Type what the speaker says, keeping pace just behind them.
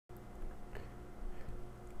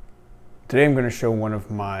Today I'm going to show one of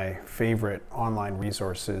my favorite online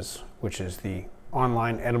resources, which is the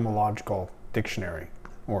Online Etymological Dictionary,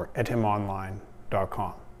 or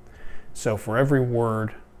etymonline.com. So for every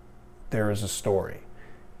word, there is a story.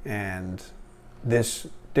 And this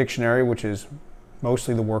dictionary, which is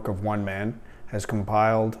mostly the work of one man, has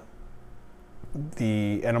compiled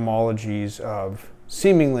the etymologies of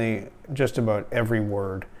seemingly just about every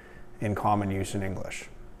word in common use in English.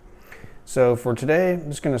 So for today, I'm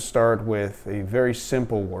just going to start with a very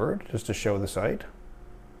simple word just to show the site.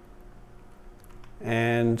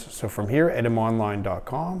 And so from here,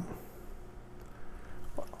 etymonline.com,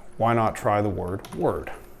 why not try the word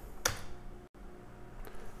word?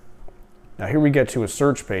 Now here we get to a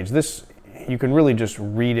search page. This, you can really just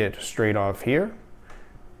read it straight off here,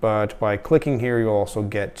 but by clicking here, you'll also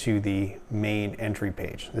get to the main entry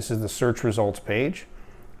page. This is the search results page.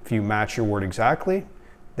 If you match your word exactly,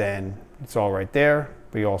 then it's all right there,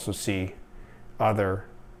 but you also see other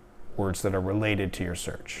words that are related to your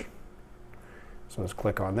search. So let's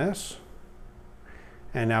click on this,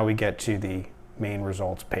 and now we get to the main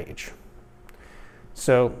results page.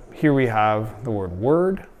 So here we have the word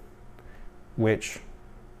word, which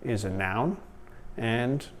is a noun,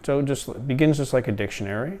 and so it begins just like a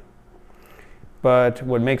dictionary. But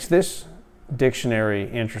what makes this dictionary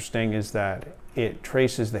interesting is that it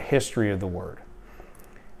traces the history of the word.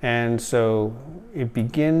 And so it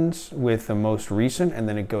begins with the most recent, and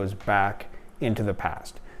then it goes back into the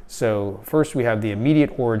past. So first we have the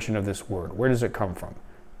immediate origin of this word. Where does it come from?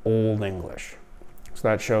 Old English. So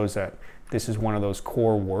that shows that this is one of those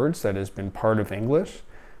core words that has been part of English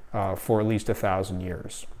for at least 1,000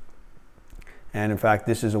 years. And in fact,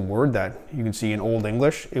 this is a word that you can see in Old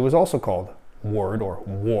English. It was also called word or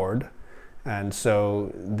ward. And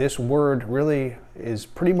so this word really is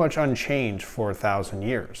pretty much unchanged for 1,000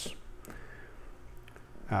 years.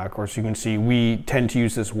 Of course, you can see we tend to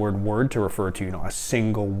use this word word to refer to, a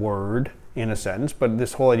single word in a sentence, but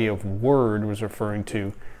this whole idea of word was referring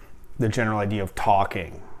to the general idea of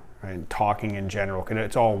talking, right? Talking in general,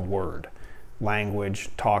 it's all word. Language,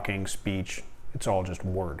 talking, speech, it's all just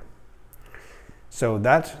word. So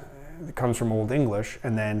that comes from Old English,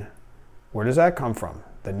 and then where does that come from?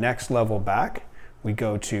 The next level back, we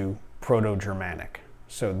go to Proto-Germanic.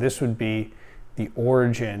 So this would be the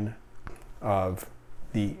origin of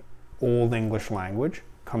the Old English language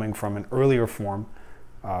coming from an earlier form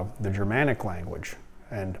of the Germanic language.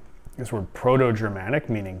 And this word Proto-Germanic,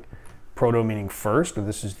 meaning proto meaning first, or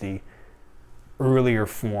this is the earlier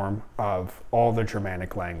form of all the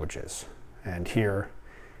Germanic languages. And here,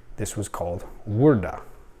 this was called wurda.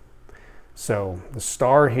 So the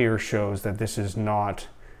star here shows that this is not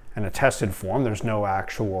an attested form. There's no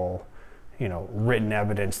actual, written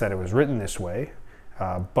evidence that it was written this way,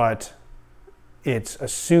 but it's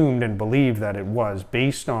assumed and believed that it was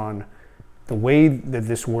based on the way that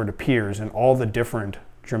this word appears in all the different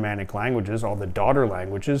Germanic languages, all the daughter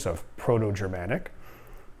languages of Proto-Germanic.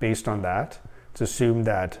 Based on that, it's assumed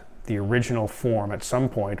that the original form at some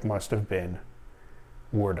point must have been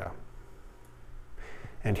wurda.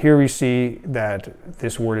 And here we see that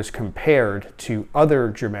this word is compared to other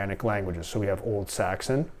Germanic languages. So we have Old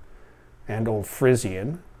Saxon and Old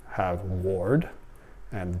Frisian have ward,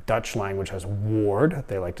 and Dutch language has ward.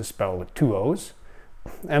 They like to spell with two O's.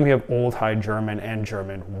 And we have Old High German and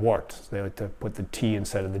German wart. So they like to put the T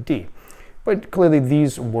instead of the D. But clearly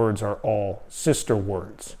these words are all sister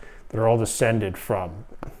words. They're all descended from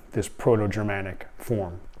this Proto-Germanic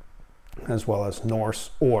form, as well as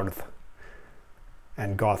Norse orð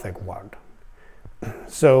and Gothic word.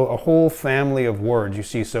 So a whole family of words you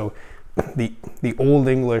see. So the Old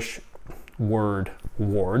English word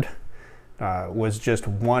ward was just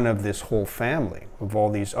one of this whole family of all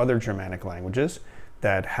these other Germanic languages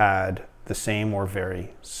that had the same or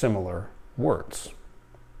very similar words.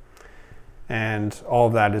 And all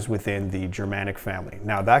of that is within the Germanic family.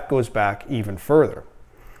 Now that goes back even further.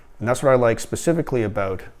 And that's what I like specifically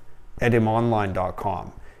about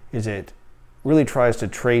etymonline.com, is it really tries to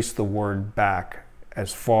trace the word back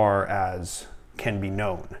as far as can be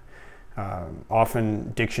known.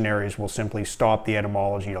 Often dictionaries will simply stop the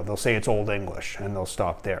etymology. They'll say it's Old English and they'll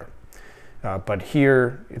stop there. But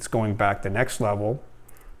here it's going back the next level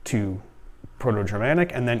to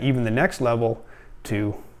Proto-Germanic, and then even the next level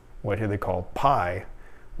to what here they call Pi,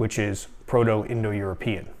 which is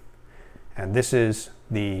Proto-Indo-European. And this is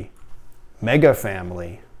the mega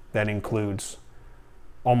family that includes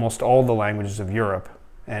almost all the languages of Europe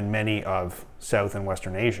and many of South and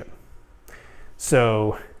Western Asia.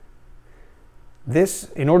 So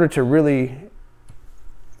this, in order to really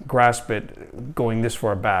grasp it going this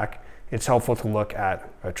far back, it's helpful to look at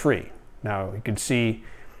a tree. Now you can see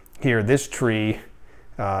here this tree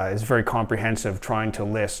is very comprehensive, trying to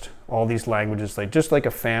list all these languages, like just like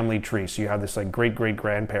a family tree. So you have this like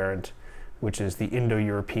great-great-grandparent, which is the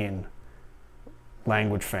Indo-European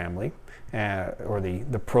language family, or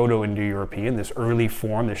the Proto-Indo-European, this early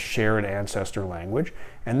form, this shared ancestor language.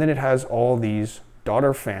 And then it has all these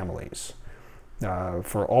daughter families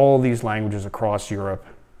for all these languages across Europe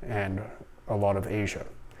and a lot of Asia.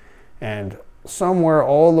 And somewhere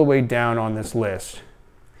all the way down on this list,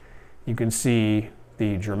 you can see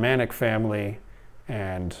the Germanic family,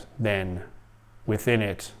 and then within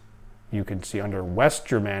it, you can see under West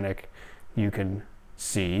Germanic, you can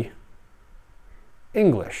see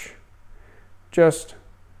English, just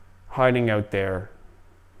hiding out there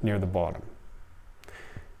near the bottom.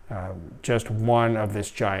 Just one of this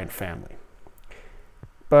giant family.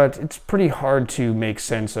 But it's pretty hard to make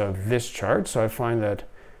sense of this chart, so I find that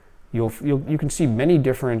you can see many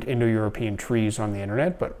different Indo-European trees on the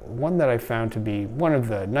internet, but one that I found to be one of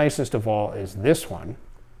the nicest of all is this one.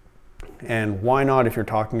 And why not, if you're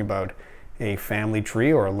talking about a family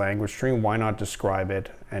tree or a language tree, why not describe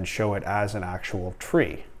it and show it as an actual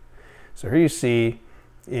tree? So here you see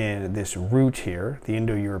in this root here, the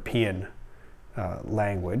Indo-European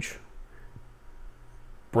language,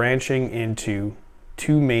 branching into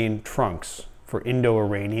two main trunks for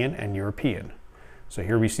Indo-Iranian and European. So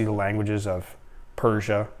here we see the languages of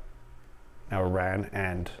Persia, now Iran,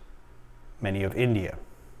 and many of India.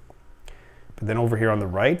 But then over here on the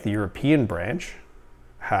right, the European branch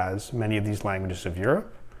has many of these languages of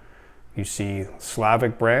Europe. You see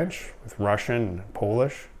Slavic branch with Russian and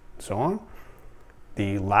Polish and so on.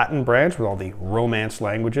 The Latin branch with all the Romance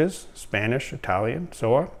languages, Spanish, Italian,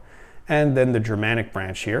 so on. And then the Germanic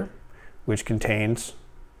branch here, which contains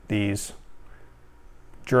these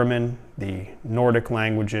German, the Nordic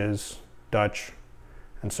languages, Dutch,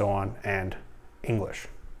 and so on, and English.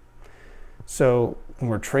 So when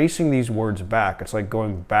we're tracing these words back, it's like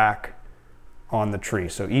going back on the tree.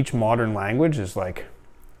 So each modern language is like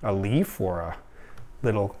a leaf or a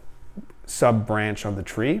little sub-branch on the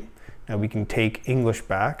tree. Now we can take English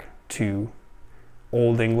back to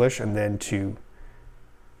Old English and then to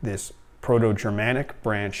this Proto-Germanic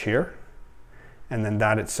branch here, and then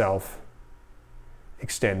that itself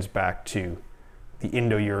extends back to the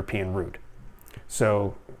Indo-European root.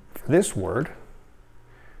 So for this word,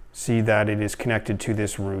 see that it is connected to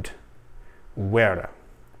this root wurda.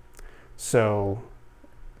 So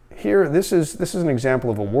here, this is an example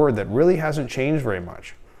of a word that really hasn't changed very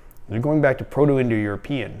much. You're going back to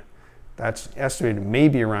Proto-Indo-European. That's estimated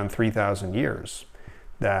maybe around 3,000 years,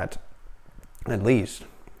 that at least,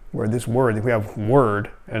 where this word, we have word,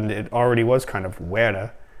 and it already was kind of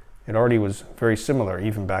wurda. It already was very similar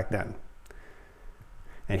even back then.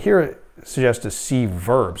 And here it suggests to see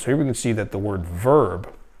verb. So here we can see that the word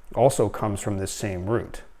verb also comes from this same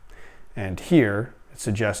root. And here it's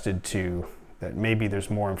suggested that maybe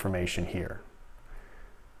there's more information here.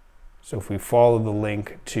 So if we follow the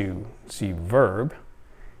link to see verb,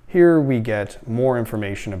 here we get more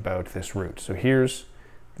information about this root. So here's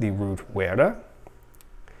the root wurda.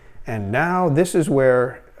 And now this is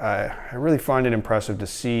where I really find it impressive to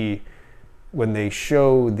see when they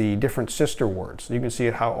show the different sister words. You can see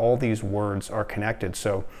how all these words are connected.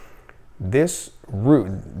 So this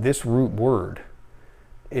root word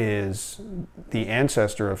is the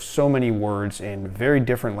ancestor of so many words in very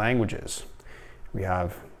different languages. We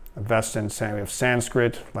have Avestan, we have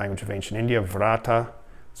Sanskrit, language of ancient India, Vrata.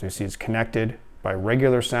 So you see it's connected by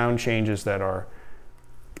regular sound changes that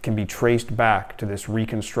can be traced back to this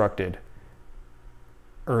reconstructed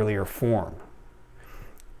earlier form.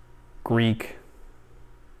 Greek,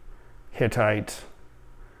 Hittite,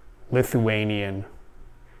 Lithuanian,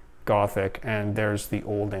 Gothic, and there's the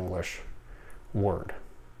Old English word.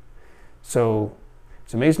 So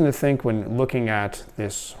it's amazing to think when looking at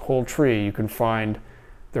this whole tree, you can find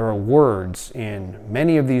there are words in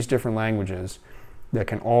many of these different languages that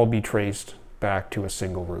can all be traced back to a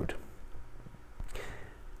single root.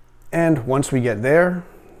 And once we get there,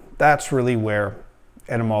 that's really where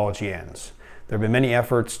etymology ends. There have been many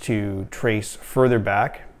efforts to trace further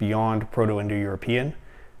back beyond Proto-Indo-European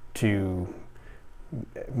to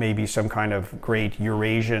maybe some kind of great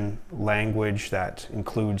Eurasian language that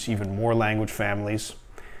includes even more language families.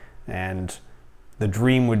 And the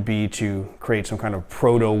dream would be to create some kind of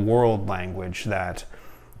proto-world language that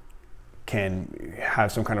can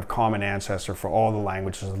have some kind of common ancestor for all the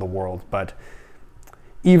languages of the world. But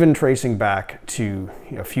even tracing back to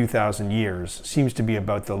a few thousand years seems to be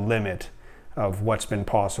about the limit of what's been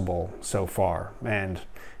possible so far. And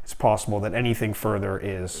it's possible that anything further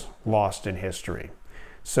is lost in history.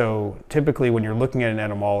 So typically when you're looking at an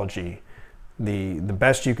etymology, the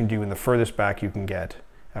best you can do and the furthest back you can get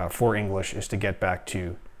for English is to get back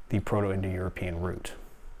to the Proto-Indo-European root.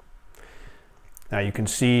 Now you can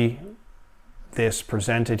see this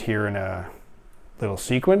presented here in a little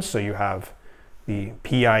sequence. So you have the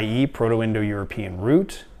PIE, Proto-Indo-European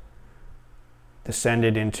root,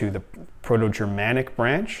 descended into the Proto-Germanic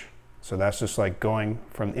branch. So that's just like going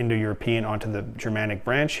from Indo-European onto the Germanic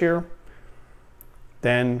branch here.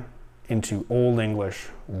 Then into Old English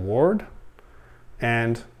word,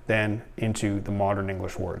 and then into the modern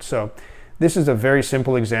English word. So this is a very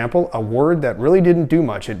simple example, a word that really didn't do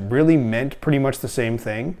much. It really meant pretty much the same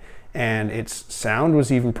thing, and its sound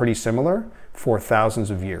was even pretty similar for thousands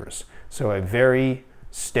of years. So a very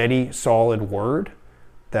steady, solid word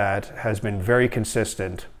that has been very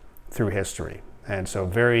consistent through history. And so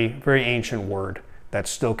very, very ancient word that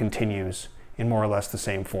still continues in more or less the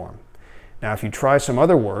same form. Now, if you try some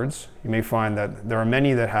other words, you may find that there are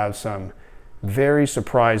many that have some very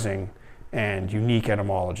surprising and unique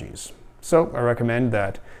etymologies. So I recommend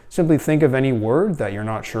that simply think of any word that you're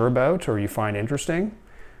not sure about or you find interesting.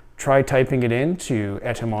 Try typing it into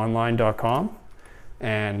etymonline.com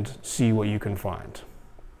and see what you can find.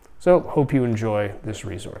 So hope you enjoy this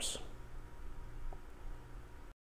resource.